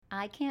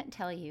I can't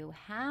tell you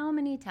how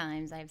many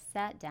times I've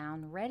sat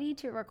down ready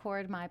to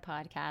record my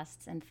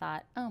podcasts and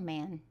thought, oh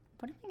man,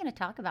 what am I going to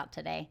talk about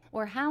today?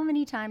 Or how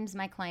many times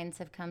my clients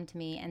have come to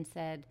me and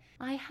said,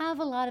 I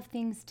have a lot of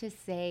things to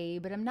say,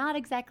 but I'm not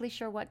exactly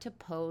sure what to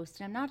post.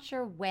 And I'm not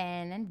sure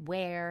when and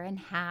where and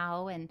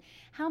how am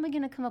I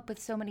going to come up with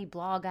so many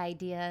blog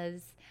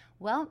ideas?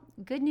 Well,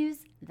 good news,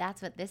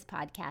 that's what this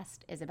podcast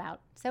is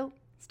about. So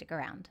stick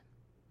around.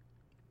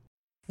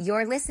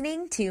 You're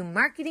listening to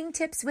Marketing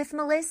Tips with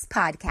Melissa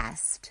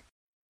podcast.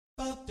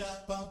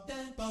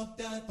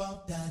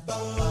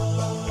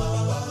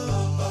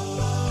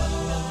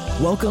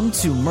 Welcome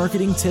to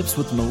Marketing Tips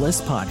with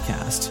Melissa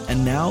podcast.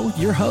 And now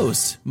your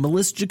host,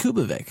 Melissa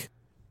Jakubovic.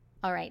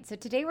 All right, so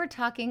today we're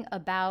talking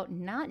about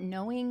not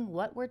knowing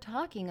what we're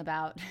talking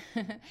about.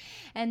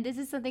 And this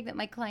is something that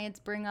my clients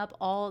bring up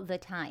all the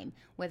time,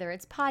 whether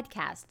it's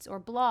podcasts or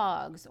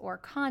blogs or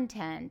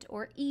content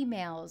or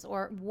emails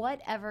or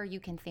whatever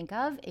you can think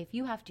of. If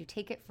you have to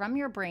take it from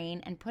your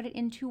brain and put it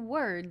into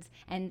words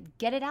and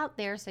get it out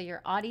there so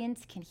your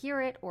audience can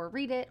hear it or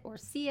read it or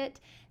see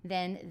it,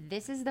 then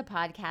this is the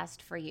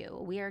podcast for you.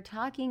 We are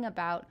talking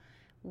about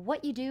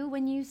what you do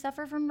when you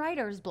suffer from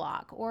writer's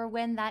block or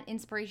when that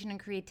inspiration and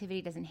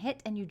creativity doesn't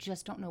hit and you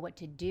just don't know what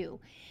to do.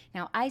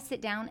 Now, I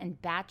sit down and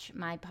batch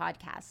my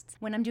podcasts.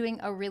 When I'm doing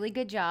a really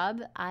good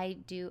job, I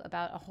do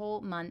about a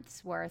whole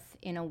month's worth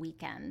in a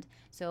weekend.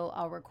 So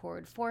I'll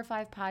record 4 or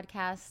 5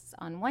 podcasts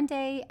on one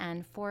day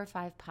and 4 or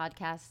 5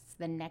 podcasts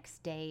the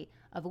next day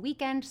of a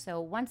weekend. So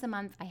once a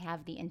month, I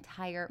have the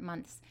entire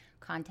month's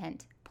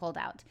content pulled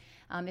out.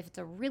 If it's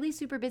a really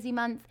super busy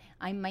month,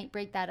 I might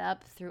break that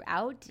up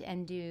throughout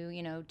and do,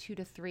 2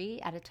 to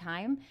 3 at a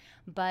time.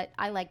 But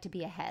I like to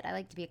be ahead. I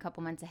like to be a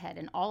couple months ahead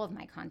in all of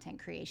my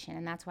content creation.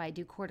 And that's why I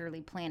do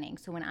quarterly planning.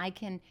 So when I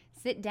can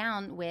sit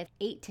down with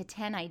 8 to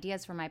 10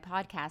 ideas for my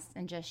podcasts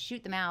and just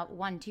shoot them out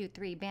 1, 2,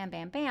 3, bam,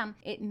 bam, bam,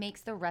 it makes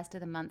the rest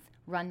of the month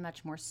run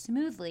much more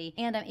smoothly.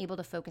 And I'm able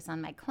to focus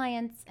on my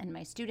clients and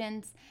my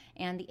students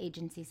and the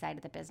agency side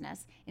of the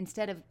business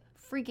instead of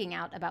freaking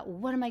out about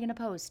what am I going to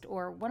post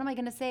or what am I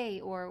going to say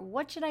or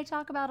what should I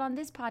talk about on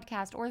this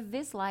podcast or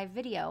this live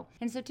video.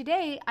 And so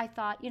today I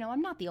thought,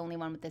 I'm not the only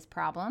one with this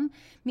problem.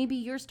 Maybe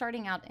you're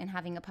starting out and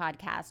having a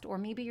podcast, or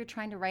maybe you're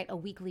trying to write a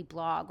weekly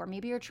blog, or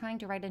maybe you're trying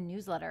to write a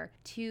newsletter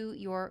to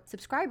your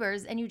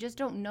subscribers and you just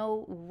don't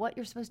know what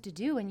you're supposed to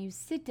do. And you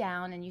sit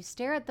down and you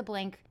stare at the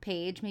blank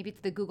page, maybe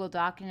it's the Google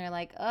Doc, and you're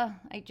like,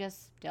 I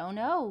just don't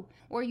know.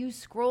 Or you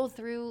scroll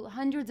through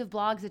hundreds of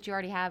blogs that you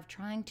already have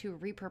trying to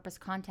repurpose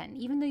content.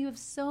 Even though you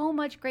have so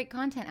much great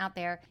content out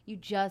there, you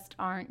just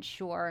aren't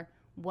sure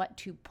what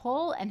to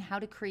pull and how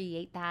to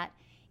create that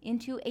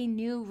into a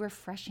new,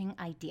 refreshing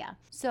idea.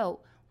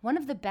 So one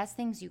of the best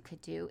things you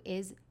could do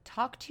is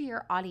talk to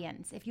your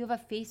audience. If you have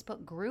a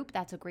Facebook group,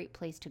 that's a great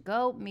place to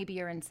go. Maybe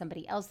you're in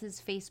somebody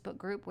else's Facebook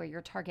group where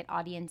your target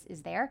audience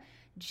is there.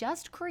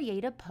 Just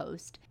create a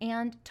post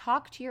and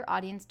talk to your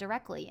audience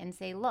directly and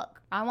say,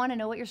 look, I want to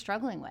know what you're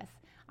struggling with.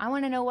 I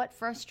want to know what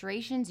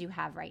frustrations you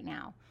have right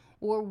now.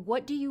 Or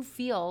what do you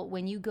feel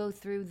when you go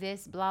through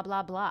this blah,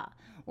 blah, blah?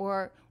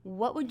 Or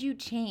what would you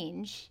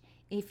change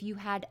if you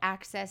had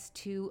access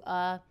to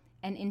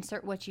and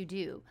insert what you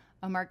do,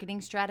 a marketing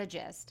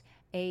strategist,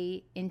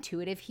 a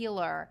intuitive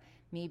healer,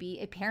 maybe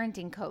a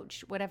parenting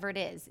coach, whatever it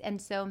is.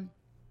 And so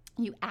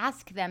you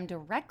ask them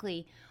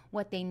directly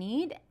what they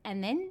need,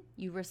 and then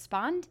you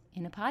respond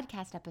in a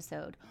podcast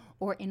episode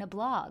or in a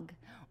blog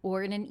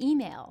or in an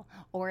email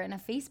or in a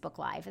Facebook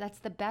Live. That's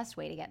the best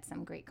way to get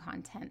some great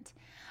content.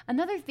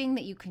 Another thing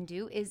that you can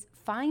do is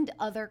find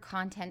other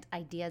content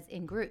ideas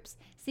in groups.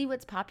 See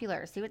what's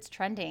popular, see what's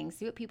trending,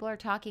 see what people are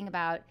talking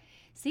about.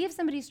 See if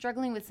somebody's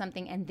struggling with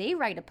something and they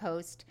write a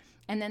post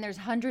and then there's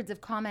hundreds of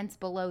comments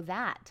below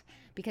that,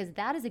 because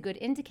that is a good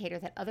indicator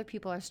that other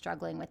people are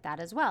struggling with that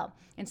as well.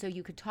 And so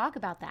you could talk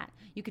about that.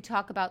 You could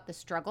talk about the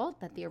struggle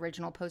that the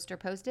original poster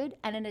posted,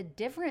 and in a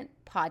different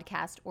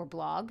podcast or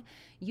blog,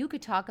 you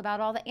could talk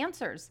about all the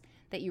answers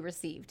that you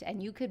received,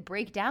 and you could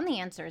break down the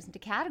answers into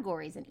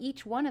categories, and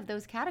each one of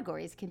those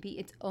categories can be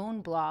its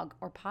own blog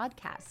or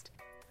podcast.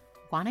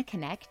 Want to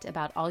connect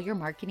about all your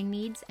marketing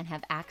needs and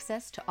have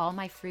access to all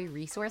my free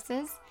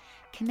resources?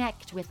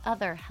 Connect with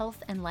other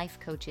health and life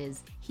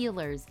coaches,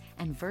 healers,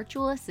 and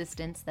virtual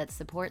assistants that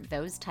support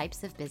those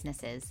types of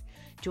businesses.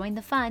 Join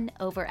the fun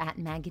over at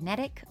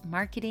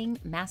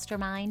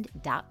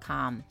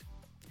magneticmarketingmastermind.com.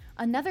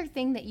 Another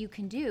thing that you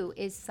can do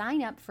is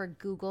sign up for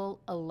Google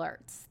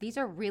Alerts. These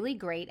are really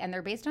great, and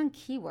they're based on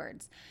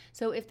keywords.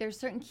 So if there's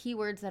certain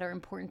keywords that are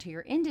important to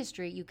your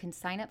industry, you can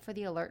sign up for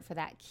the alert for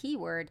that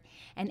keyword.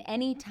 And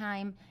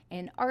anytime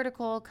an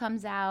article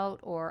comes out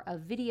or a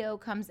video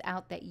comes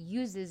out that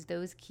uses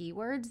those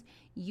keywords,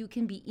 you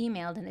can be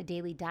emailed in a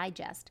daily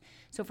digest.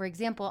 So for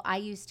example, I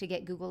used to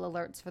get Google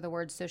Alerts for the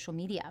word social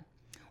media,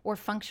 or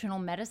functional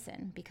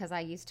medicine, because I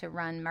used to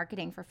run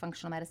marketing for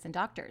functional medicine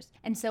doctors.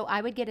 And so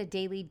I would get a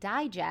daily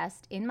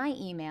digest in my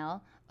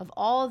email of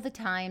all of the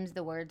times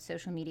the word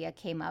social media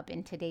came up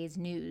in today's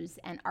news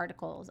and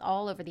articles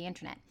all over the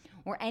internet,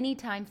 or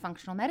anytime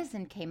functional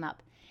medicine came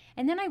up.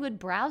 And then I would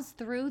browse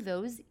through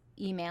those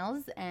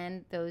emails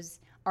and those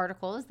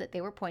articles that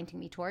they were pointing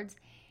me towards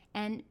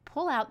and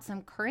pull out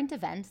some current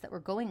events that were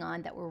going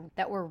on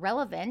that were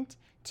relevant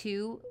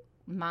to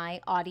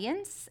my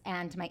audience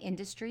and my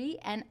industry,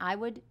 and I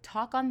would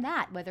talk on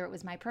that, whether it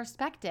was my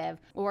perspective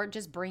or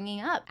just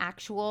bringing up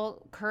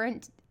actual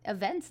current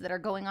events that are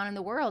going on in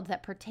the world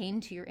that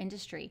pertain to your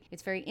industry.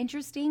 It's very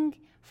interesting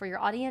for your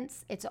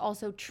audience. It's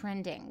also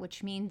trending,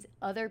 which means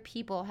other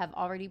people have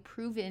already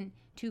proven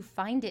to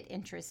find it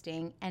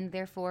interesting, and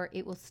therefore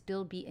it will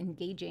still be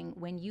engaging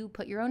when you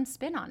put your own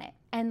spin on it.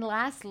 And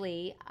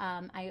lastly,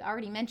 I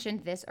already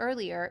mentioned this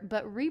earlier,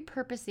 but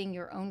repurposing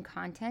your own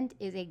content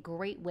is a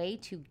great way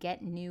to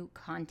get new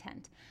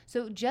content.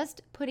 So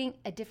just putting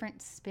a different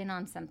spin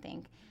on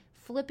something,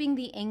 flipping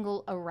the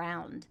angle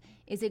around,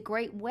 is a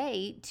great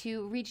way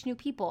to reach new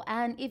people.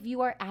 And if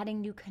you are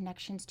adding new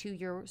connections to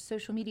your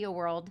social media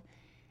world,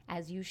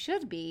 as you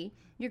should be,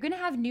 you're going to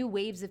have new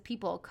waves of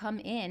people come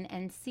in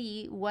and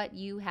see what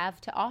you have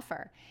to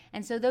offer.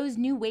 And so those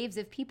new waves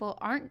of people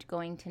aren't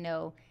going to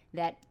know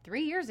that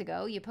 3 years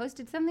ago you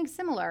posted something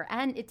similar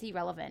and it's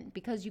irrelevant,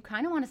 because you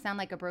kind of want to sound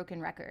like a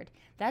broken record.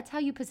 That's how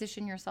you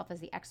position yourself as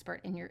the expert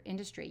in your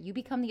industry. You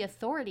become the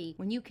authority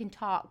when you can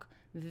talk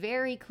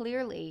very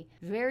clearly,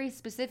 very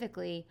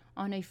specifically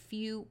on a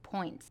few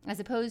points, as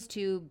opposed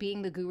to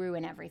being the guru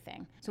in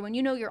everything. So when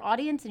you know your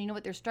audience and you know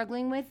what they're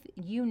struggling with,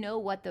 you know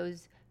what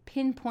those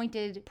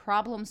pinpointed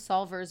problem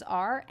solvers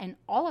are, and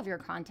all of your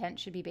content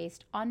should be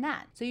based on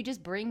that. So you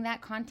just bring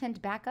that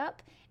content back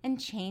up and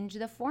change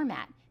the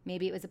format.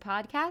 Maybe it was a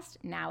podcast,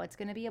 now it's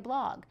going to be a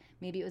blog.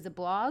 Maybe it was a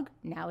blog,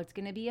 now it's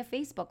going to be a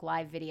Facebook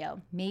Live video.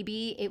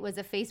 Maybe it was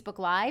a Facebook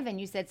Live and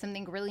you said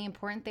something really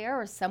important there,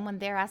 or someone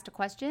there asked a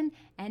question,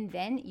 and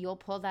then you'll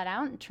pull that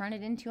out and turn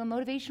it into a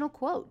motivational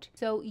quote.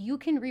 So you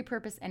can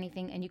repurpose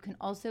anything, and you can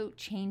also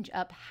change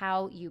up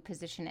how you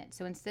position it.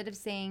 So instead of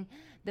saying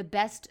the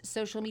best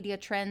social media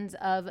trends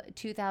of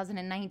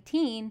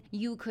 2019,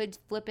 you could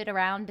flip it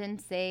around and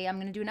say, I'm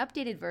going to do an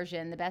updated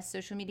version, the best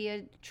social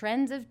media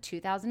trends of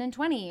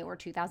 2020 or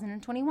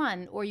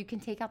 2021. Or you can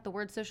take out the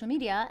word social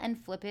media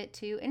and flip it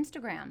to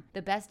Instagram,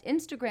 the best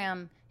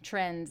Instagram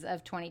trends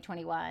of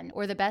 2021,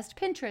 or the best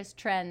Pinterest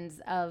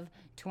trends of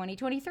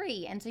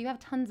 2023. And so you have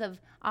tons of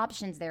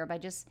options there by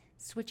just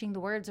switching the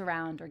words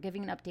around or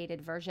giving an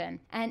updated version.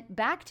 And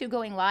back to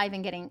going live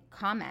and getting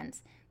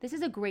comments. This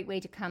is a great way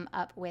to come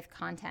up with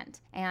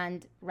content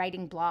and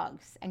writing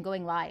blogs and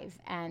going live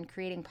and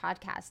creating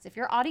podcasts. If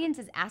your audience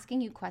is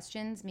asking you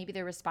questions, maybe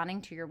they're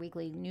responding to your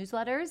weekly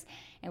newsletters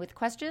and with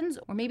questions,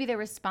 or maybe they're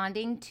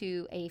responding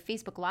to a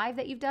Facebook Live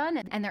that you've done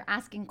and they're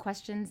asking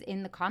questions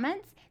in the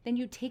comments, then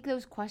you take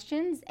those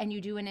questions and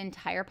you do an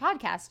entire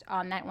podcast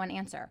on that one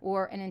answer,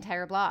 or an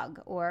entire blog,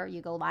 or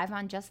you go live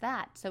on just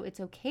that. So it's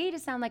okay to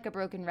sound like a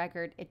broken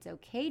record. It's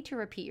okay to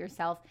repeat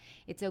yourself.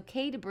 It's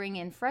okay to bring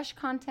in fresh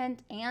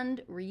content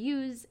and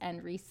reuse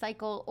and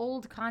recycle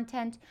old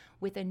content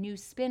with a new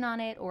spin on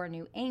it, or a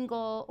new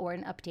angle, or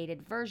an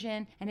updated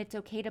version. And it's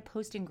okay to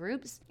post in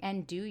groups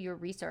and do your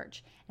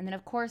research. And then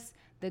of course,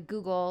 the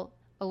Google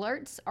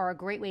alerts are a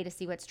great way to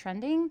see what's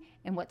trending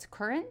and what's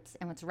current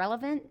and what's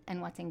relevant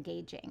and what's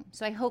engaging.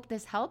 So I hope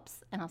this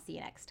helps, and I'll see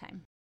you next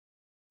time.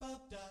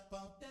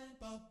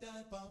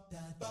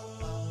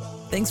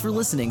 Thanks for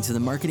listening to the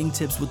Marketing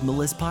Tips with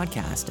Meliss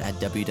podcast at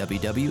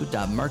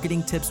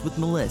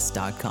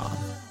www.marketingtipswithmeliss.com.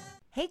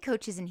 Hey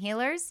coaches and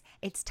healers,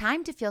 it's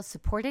time to feel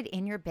supported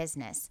in your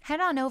business.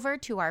 Head on over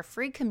to our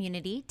free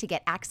community to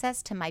get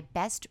access to my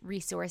best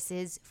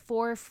resources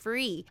for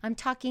free. I'm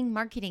talking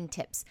marketing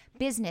tips,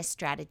 business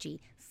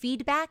strategy,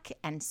 feedback,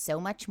 and so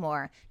much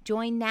more.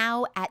 Join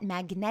now at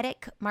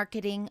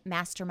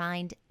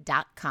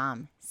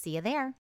magneticmarketingmastermind.com. See you there.